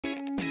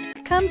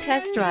Come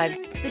test drive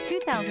the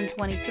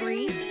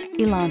 2023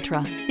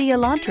 Elantra. The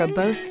Elantra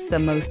boasts the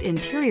most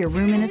interior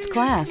room in its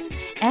class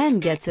and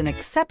gets an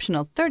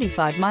exceptional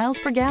 35 miles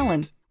per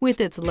gallon.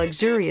 With its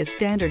luxurious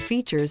standard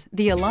features,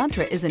 the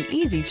Elantra is an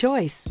easy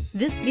choice.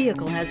 This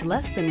vehicle has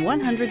less than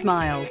 100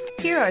 miles.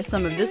 Here are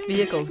some of this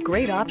vehicle's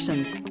great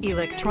options: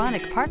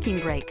 electronic parking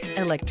brake,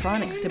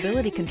 electronic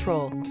stability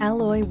control,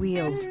 alloy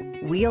wheels,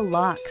 wheel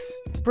locks,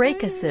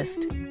 brake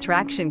assist,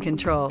 traction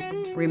control,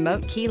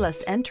 remote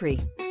keyless entry,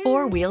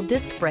 four-wheel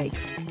disc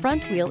brakes,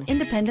 front wheel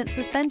independent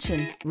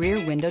suspension,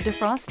 rear window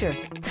defroster.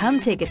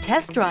 Come take a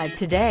test drive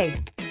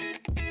today.